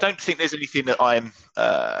 I don't think there's anything that I'm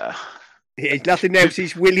Nothing else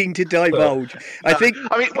he's willing to divulge. No, I mean,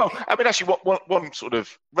 actually, one sort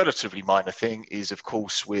of relatively minor thing is, of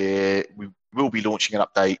course, we will be launching an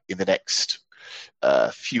update in the next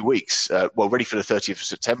few weeks. Ready for the 30th of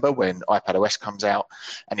September when iPadOS comes out,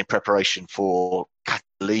 and in preparation for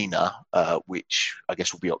Catalina, which I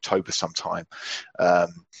guess will be October sometime.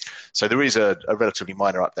 So there is a relatively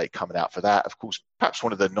minor update coming out for that. Of course, perhaps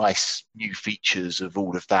one of the nice new features of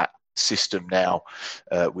all of that system now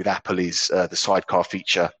with Apple is the sidecar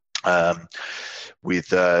feature so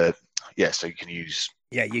you can use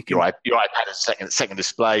your iPad as a second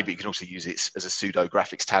display, but you can also use it as a pseudo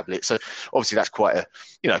graphics tablet. So obviously that's quite a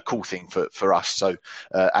cool thing for us. So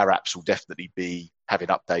our apps will definitely be having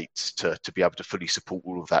updates to be able to fully support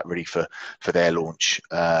all of that, ready for their launch.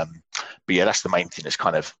 But yeah, that's the main thing that's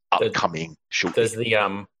kind of upcoming shortly. Does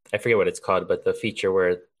the I forget what it's called, but the feature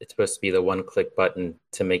where it's supposed to be the one-click button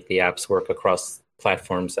to make the apps work across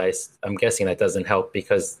platforms, I'm guessing that doesn't help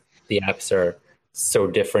because the apps are so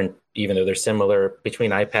different, even though they're similar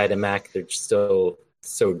between iPad and Mac. They're still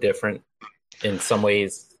so different in some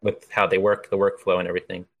ways with how they work, the workflow and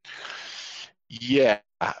everything. Yeah.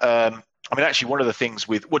 I mean, actually, one of the things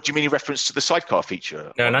with what do you mean in reference to the sidecar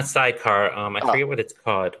feature? No, not sidecar. I forget what it's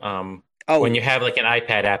called. When you have like an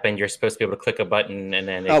iPad app and you're supposed to be able to click a button and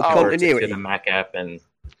then it converts it to the Mac app. And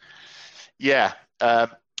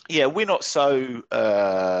we're not so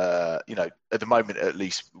at the moment, at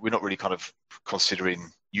least, we're not really kind of considering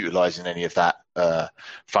utilizing any of that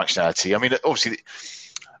functionality. I mean, obviously,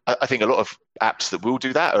 I think a lot of apps that will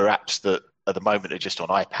do that are apps that at the moment are just on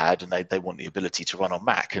iPad and they want the ability to run on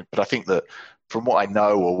Mac. But I think that from what I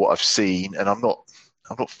know or what I've seen, and I'm not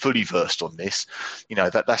fully versed on this,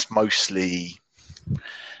 that's mostly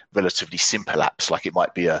relatively simple apps, like it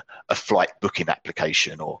might be a flight booking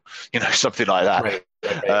application or something like that. Right.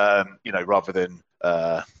 Rather than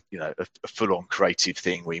a full-on creative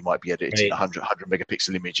thing where you might be editing 100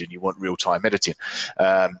 megapixel image and you want real-time editing.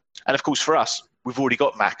 And of course, for us, we've already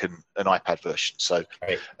got Mac and an iPad version. So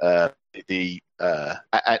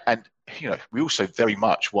we also very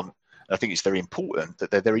much want. I think it's very important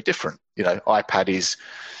that they're very different. iPad is,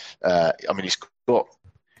 it's got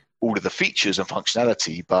all of the features and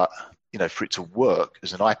functionality, but for it to work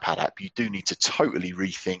as an iPad app, you do need to totally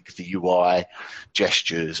rethink the UI,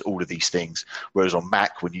 gestures, all of these things. Whereas on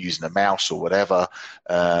Mac, when you're using a mouse or whatever,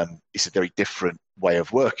 it's a very different way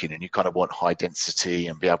of working, and you kind of want high density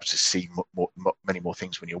and be able to see many more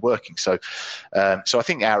things when you're working. So I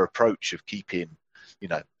think our approach of keeping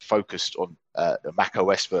focused on the Mac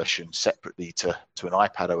OS version separately to an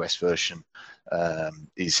iPad OS version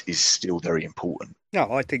is still very important. No,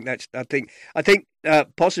 I think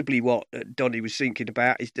possibly what Donny was thinking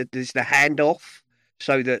about is that there's the handoff,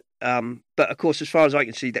 so that. But of course, as far as I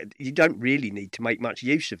can see, that you don't really need to make much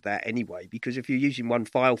use of that anyway, because if you're using one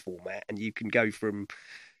file format and you can go from.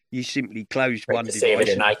 You simply close one device. Save it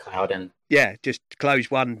in iCloud and just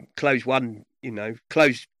close one. Close your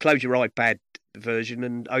iPad version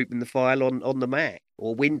and open the file on the Mac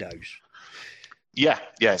or Windows. Yeah,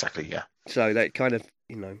 exactly. Yeah. So that kind of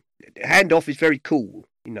handoff is very cool,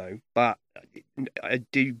 but I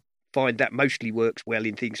do find that mostly works well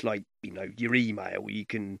in things like your email. You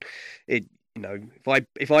can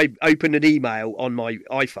if I open an email on my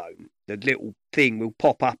iPhone, the little thing will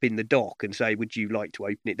pop up in the dock and say, would you like to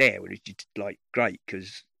open it there? And it's just like, great,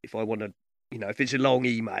 because if I want to, if it's a long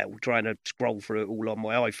email, trying to scroll through it all on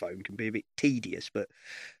my iPhone can be a bit tedious, but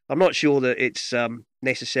I'm not sure that it's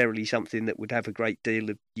necessarily something that would have a great deal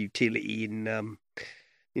of utility in,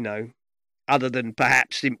 other than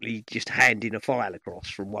perhaps simply just handing a file across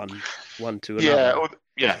from one to another.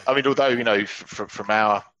 I mean, although from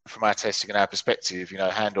our testing and our perspective,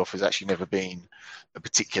 handoff has actually never been a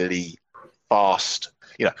particularly fast.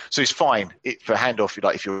 So it's fine for handoff.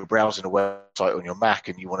 Like if you're browsing a website on your Mac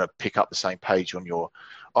and you want to pick up the same page on your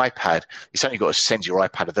iPad, it's only got to send your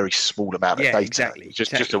iPad a very small amount of data, exactly.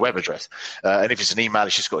 Just a web address. And if it's an email,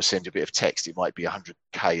 it's just got to send a bit of text. It might be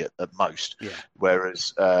 100K at most. Yeah.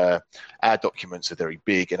 Whereas our documents are very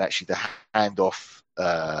big, and actually the handoff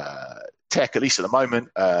tech, at least at the moment,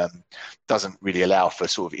 doesn't really allow for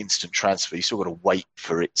sort of instant transfer. You still got to wait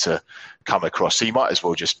for it to come across. So you might as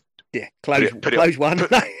well just close one.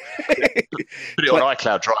 Put it on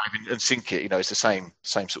iCloud Drive and sync it. It's the same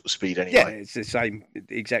sort of speed anyway. Yeah, it's the same,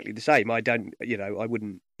 exactly the same. I don't, I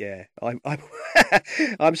wouldn't. Yeah, I'm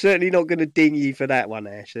certainly not going to ding you for that one,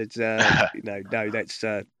 Ash. It's no, that's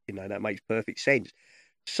that makes perfect sense.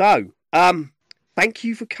 So, thank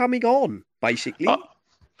you for coming on. Basically,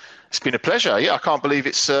 it's been a pleasure. Yeah, I can't believe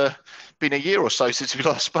it's been a year or so since we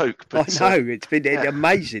last spoke. But, I know it's been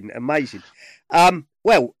amazing.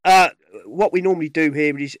 Well, what we normally do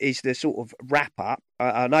here is the sort of wrap up.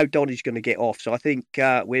 I know Donny's going to get off, so I think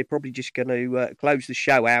we're probably just going to close the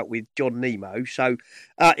show out with John Nemo. So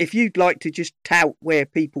if you'd like to just tout where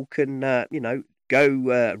people can,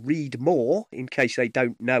 go read more in case they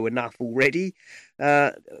don't know enough already,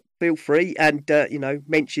 feel free and,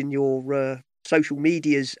 mention your social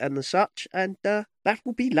medias and the such, and that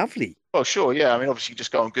will be lovely. Well, sure, yeah. I mean, obviously, you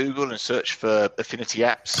just go on Google and search for Affinity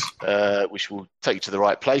apps, which will take you to the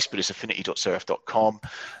right place, but it's affinity.serif.com.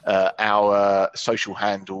 Our social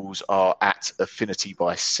handles are at Affinity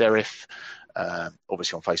by Serif,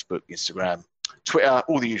 obviously on Facebook, Instagram, Twitter,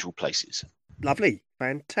 all the usual places. Lovely.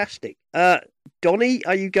 Fantastic. Donny,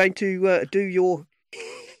 are you going to do your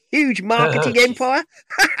huge marketing empire?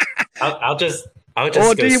 I'll just or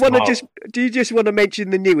go do you small. want to do you just want to mention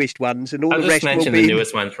the newest ones and all I'll the just rest will mention be the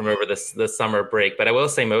newest ones from over the summer break, but I will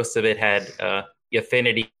say most of it had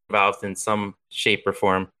Affinity involved in some shape or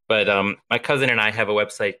form. But my cousin and I have a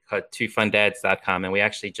website called twofundads.com, and we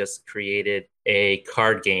actually just created a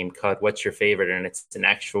card game called What's Your Favorite? And it's an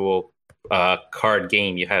actual card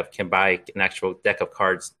game. You can buy an actual deck of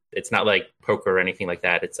cards. It's not like poker or anything like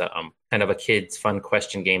that. It's a kind of a kid's fun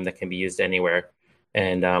question game that can be used anywhere.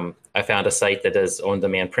 And I found a site that does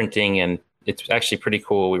on-demand printing, and it's actually pretty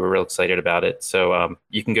cool. We were real excited about it. So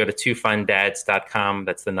you can go to twofundads.com.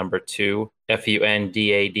 That's the number 2,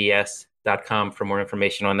 fundads.com for more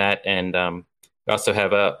information on that. And we also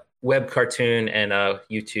have a web cartoon and a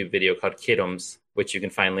YouTube video called Kidums, which you can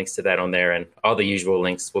find links to that on there. And all the usual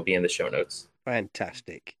links will be in the show notes.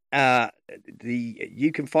 fantastic.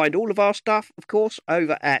 You can find all of our stuff, of course,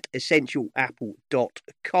 over at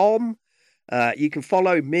essentialapple.com. You can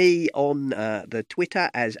follow me on the Twitter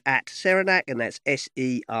as @Serenak, and that's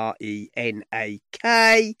SERENAK.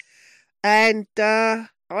 And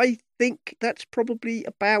I think that's probably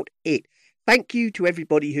about it. Thank you to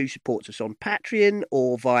everybody who supports us on Patreon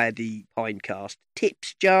or via the Pinecast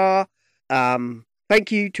tips jar. Thank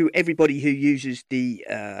you to everybody who uses the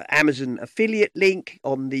Amazon affiliate link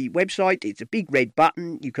on the website. It's a big red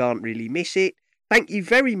button. You can't really miss it. Thank you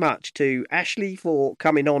very much to Ashley for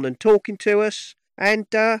coming on and talking to us. And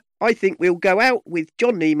I think we'll go out with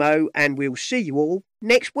John Nemo and we'll see you all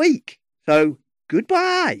next week. So,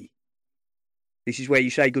 goodbye. This is where you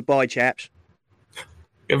say goodbye, chaps.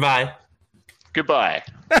 Goodbye. Goodbye.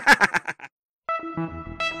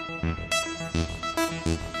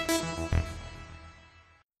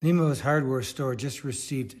 Nemo's hardware store just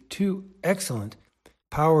received 2 excellent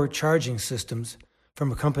power charging systems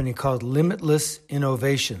from a company called Limitless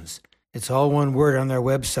Innovations. It's all one word on their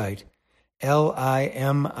website,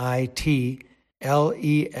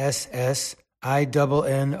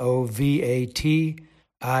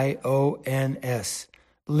 LIMITLESSINNOVATIONS,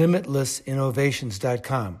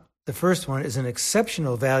 limitlessinnovations.com. The first one is an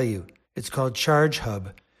exceptional value. It's called Charge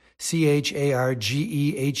Hub,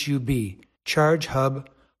 CHARGEHUB, Charge Hub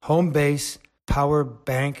Home Base Power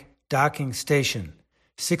Bank Docking Station,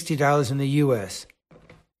 $60 in the U.S.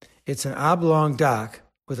 It's an oblong dock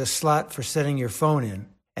with a slot for setting your phone in,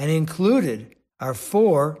 and included are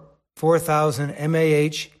 4 4,000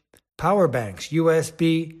 mAh power banks,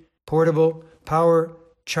 USB portable power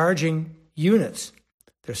charging units.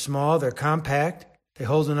 They're small, they're compact, they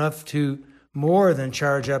hold enough to more than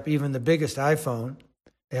charge up even the biggest iPhone.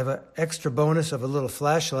 They have an extra bonus of a little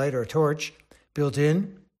flashlight or a torch built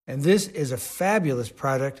in, and this is a fabulous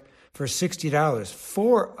product for $60.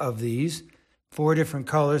 4 of these, 4 different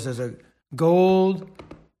colors. There's a gold,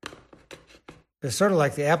 they're sort of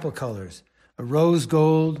like the Apple colors, a rose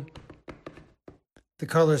gold. The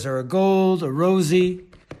colors are a gold, a rosy,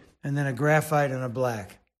 and then a graphite and a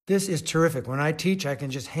black. This is terrific. When I teach, I can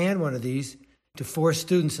just hand one of these to 4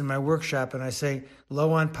 students in my workshop, and I say,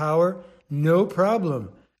 low on power? No problem.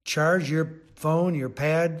 Charge your phone, your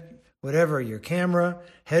pad, whatever, your camera,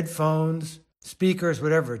 headphones, speakers,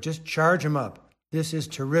 whatever. Just charge them up. This is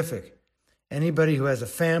terrific. Anybody who has a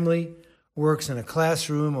family, works in a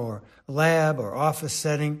classroom or lab or office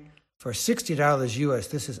setting, for $60 US,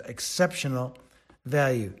 this is exceptional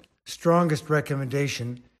value. Strongest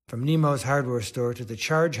recommendation from Nemo's hardware store to the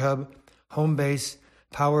Charge Hub Home Base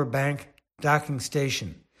Power Bank Docking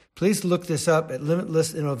Station. Please look this up at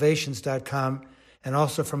limitlessinnovations.com and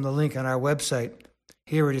also from the link on our website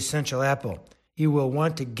here at Essential Apple. You will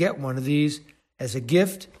want to get one of these as a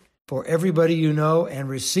gift for everybody you know and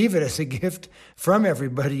receive it as a gift from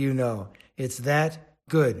everybody you know. It's that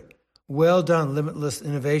good. Well done, Limitless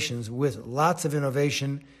Innovations, with lots of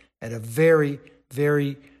innovation at a very,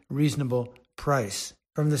 very reasonable price.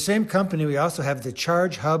 From the same company, we also have the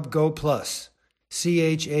Charge Hub Go Plus,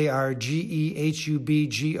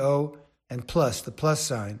 CHARGEHUBGO, and plus, the plus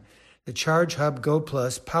sign, the Charge Hub Go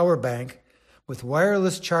Plus power bank with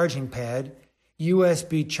wireless charging pad,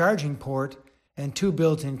 USB charging port, and 2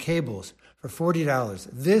 built-in cables for $40.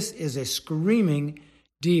 This is a screaming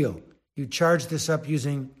deal. You charge this up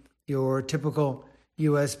using your typical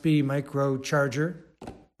USB micro charger,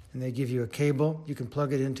 and they give you a cable. You can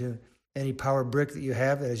plug it into any power brick that you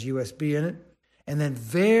have that has USB in it. And then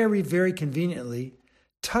very, very conveniently,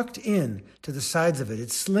 tucked in to the sides of it,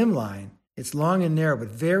 it's slimline, it's long and narrow, but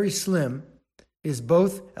very slim, is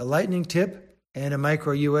both a lightning tip and a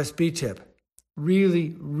micro USB tip.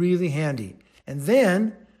 Really, really handy. And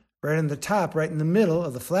then, right on the top, right in the middle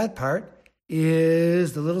of the flat part,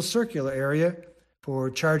 is the little circular area for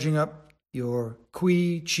charging up your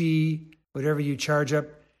Qi, Qi, whatever you charge up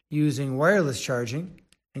using wireless charging,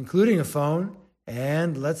 including a phone,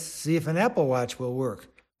 and let's see if an Apple Watch will work.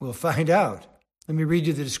 We'll find out. Let me read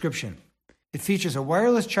you the description. It features a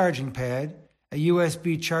wireless charging pad, a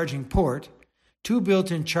USB charging port, 2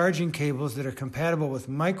 built-in charging cables that are compatible with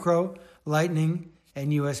micro, lightning,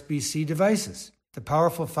 and USB-C devices. The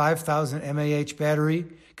powerful 5,000 mAh battery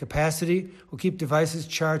capacity will keep devices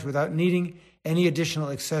charged without needing any additional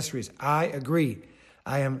accessories. I agree.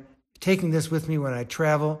 I am taking this with me when I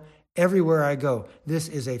travel, everywhere I go. This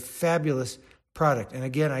is a fabulous product. And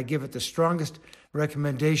again, I give it the strongest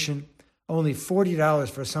recommendation. Only $40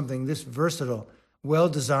 for something this versatile,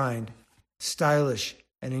 well-designed, stylish,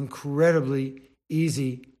 and incredibly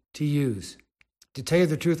easy to use. To tell you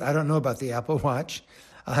the truth, I don't know about the Apple Watch.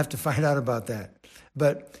 I'll have to find out about that.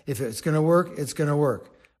 But if it's going to work, it's going to work.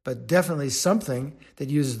 But definitely something that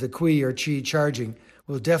uses the Qi or Qi charging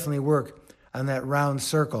will definitely work on that round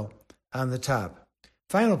circle on the top.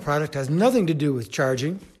 Final product has nothing to do with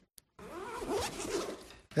charging.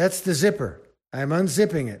 That's the zipper. I'm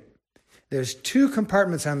unzipping it. There's 2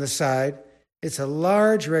 compartments on the side. It's a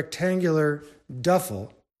large rectangular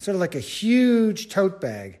duffel, sort of like a huge tote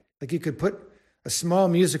bag, like you could put a small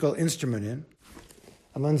musical instrument in.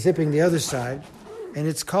 I'm unzipping the other side, and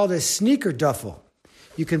it's called a sneaker duffel.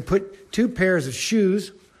 You can put 2 pairs of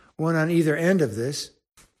shoes, one on either end of this.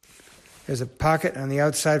 There's a pocket on the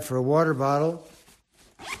outside for a water bottle,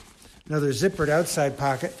 another zippered outside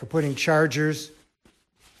pocket for putting chargers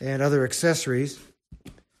and other accessories.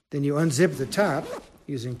 Then you unzip the top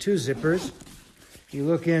using 2 zippers. You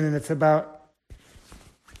look in, and it's about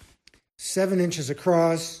 7 inches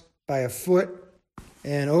across by a foot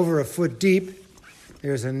and over a foot deep.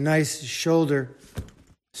 There's a nice shoulder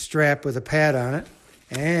strap with a pad on it.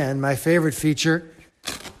 And my favorite feature,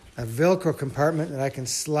 a Velcro compartment that I can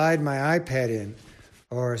slide my iPad in,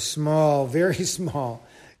 or a small, very small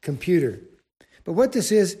computer. But what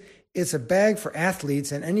this is, it's a bag for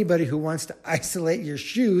athletes and anybody who wants to isolate your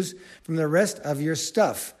shoes from the rest of your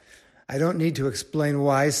stuff. I don't need to explain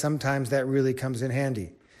why. Sometimes that really comes in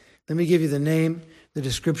handy. Let me give you the name, the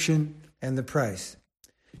description, and the price.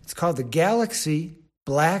 It's called the Galaxy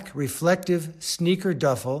Black Reflective Sneaker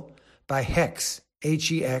Duffel by Hex,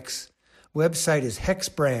 H-E-X. Website is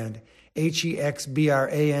Hexbrand,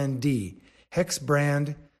 Hexbrand,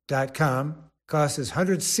 hexbrand.com. Cost is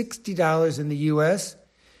 $160 in the U.S.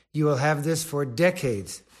 You will have this for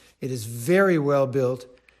decades. It is very well built,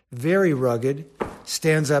 very rugged,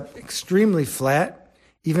 stands up extremely flat,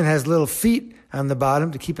 even has little feet on the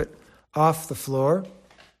bottom to keep it off the floor.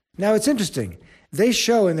 Now it's interesting. They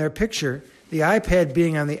show in their picture the iPad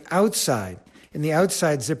being on the outside, in the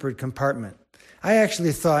outside zippered compartment. I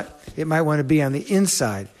actually thought it might want to be on the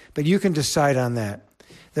inside, but you can decide on that.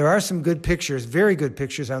 There are some good pictures, very good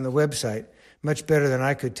pictures on the website, much better than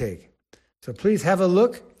I could take. So please have a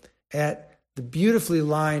look at the beautifully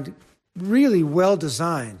lined, really well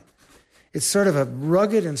designed. It's sort of a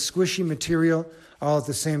rugged and squishy material all at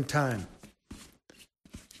the same time.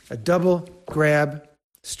 A double grab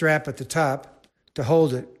strap at the top to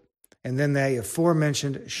hold it, and then the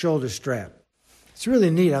aforementioned shoulder strap. It's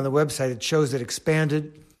really neat. On the website, it shows it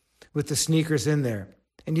expanded with the sneakers in there.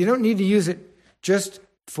 And you don't need to use it just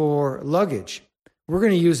for luggage. We're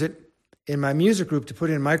going to use it in my music group to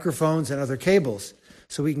put in microphones and other cables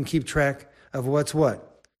so we can keep track of what's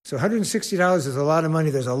what. So $160 is a lot of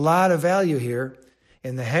money. There's a lot of value here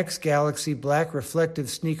in the Hex Galaxy Black Reflective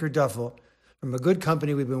Sneaker Duffel from a good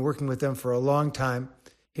company. We've been working with them for a long time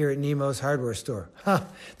here at Nemo's hardware store.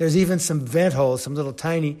 There's even some vent holes, some little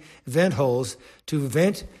tiny vent holes to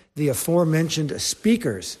vent the aforementioned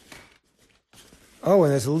speakers. Oh,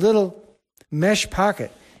 and there's a little mesh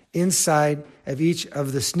pocket inside of each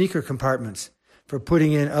of the sneaker compartments for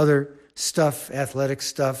putting in other stuff, athletic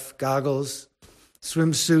stuff, goggles,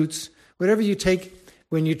 swimsuits, whatever you take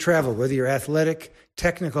when you travel, whether you're athletic,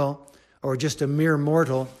 technical, or just a mere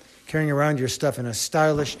mortal, carrying around your stuff in a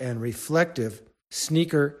stylish and reflective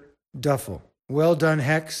sneaker duffel. Well done,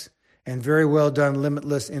 Hex, and very well done,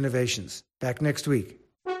 Limitless Innovations. Back next week.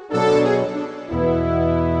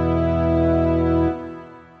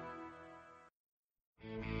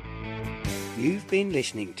 You've been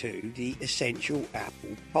listening to the Essential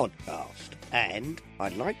Apple podcast, and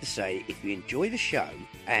I'd like to say if you enjoy the show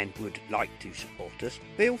and would like to support us,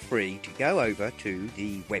 feel free to go over to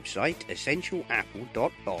the website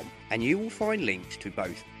essentialapple.com and you will find links to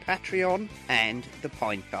both Patreon and the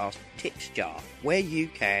Pinecast Tips Jar, where you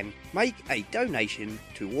can make a donation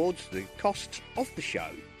towards the costs of the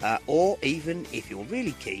show, or even if you're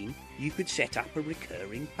really keen, you could set up a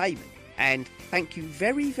recurring payment. And thank you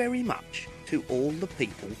very, very much to all the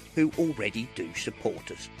people who already do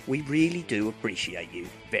support us. We really do appreciate you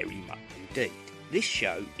very much indeed. This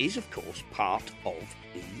show is, of course, part of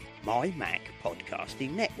the My Mac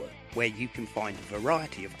podcasting network, where you can find a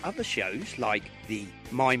variety of other shows like the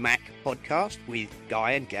My Mac podcast with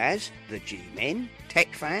Guy and Gaz, the G-Men,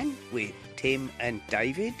 Tech Fan with Tim and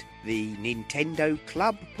David, the Nintendo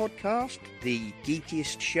Club podcast, the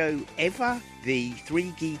geekiest show ever, the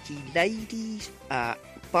Three Geeky Ladies,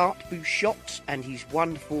 Bart Bouchot's and his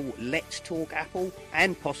wonderful Let's Talk Apple,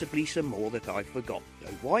 and possibly some more that I forgot. So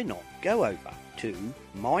why not go over to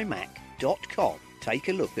mymac.com, take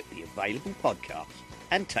a look at the available podcasts,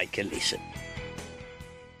 and take a listen.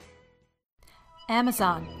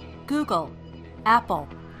 Amazon, Google, Apple,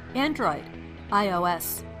 Android,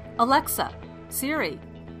 iOS, Alexa, Siri,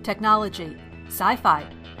 technology, sci-fi,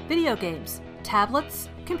 video games, tablets,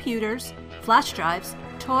 computers, flash drives,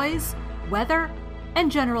 toys, weather, and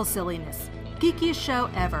general silliness. Geekiest show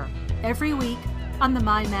ever, every week on the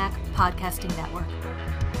My Mac Podcasting Network.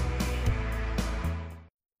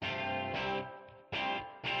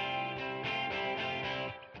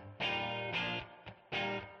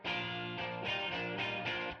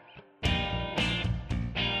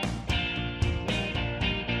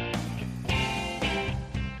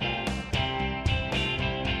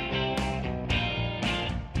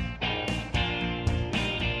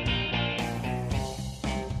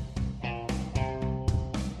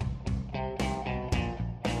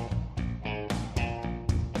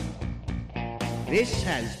 This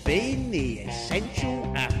has been the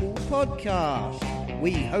Essential Apple podcast.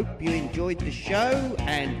 We hope you enjoyed the show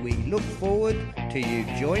and we look forward to you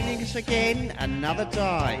joining us again another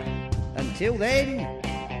time. Until then,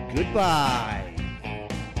 goodbye.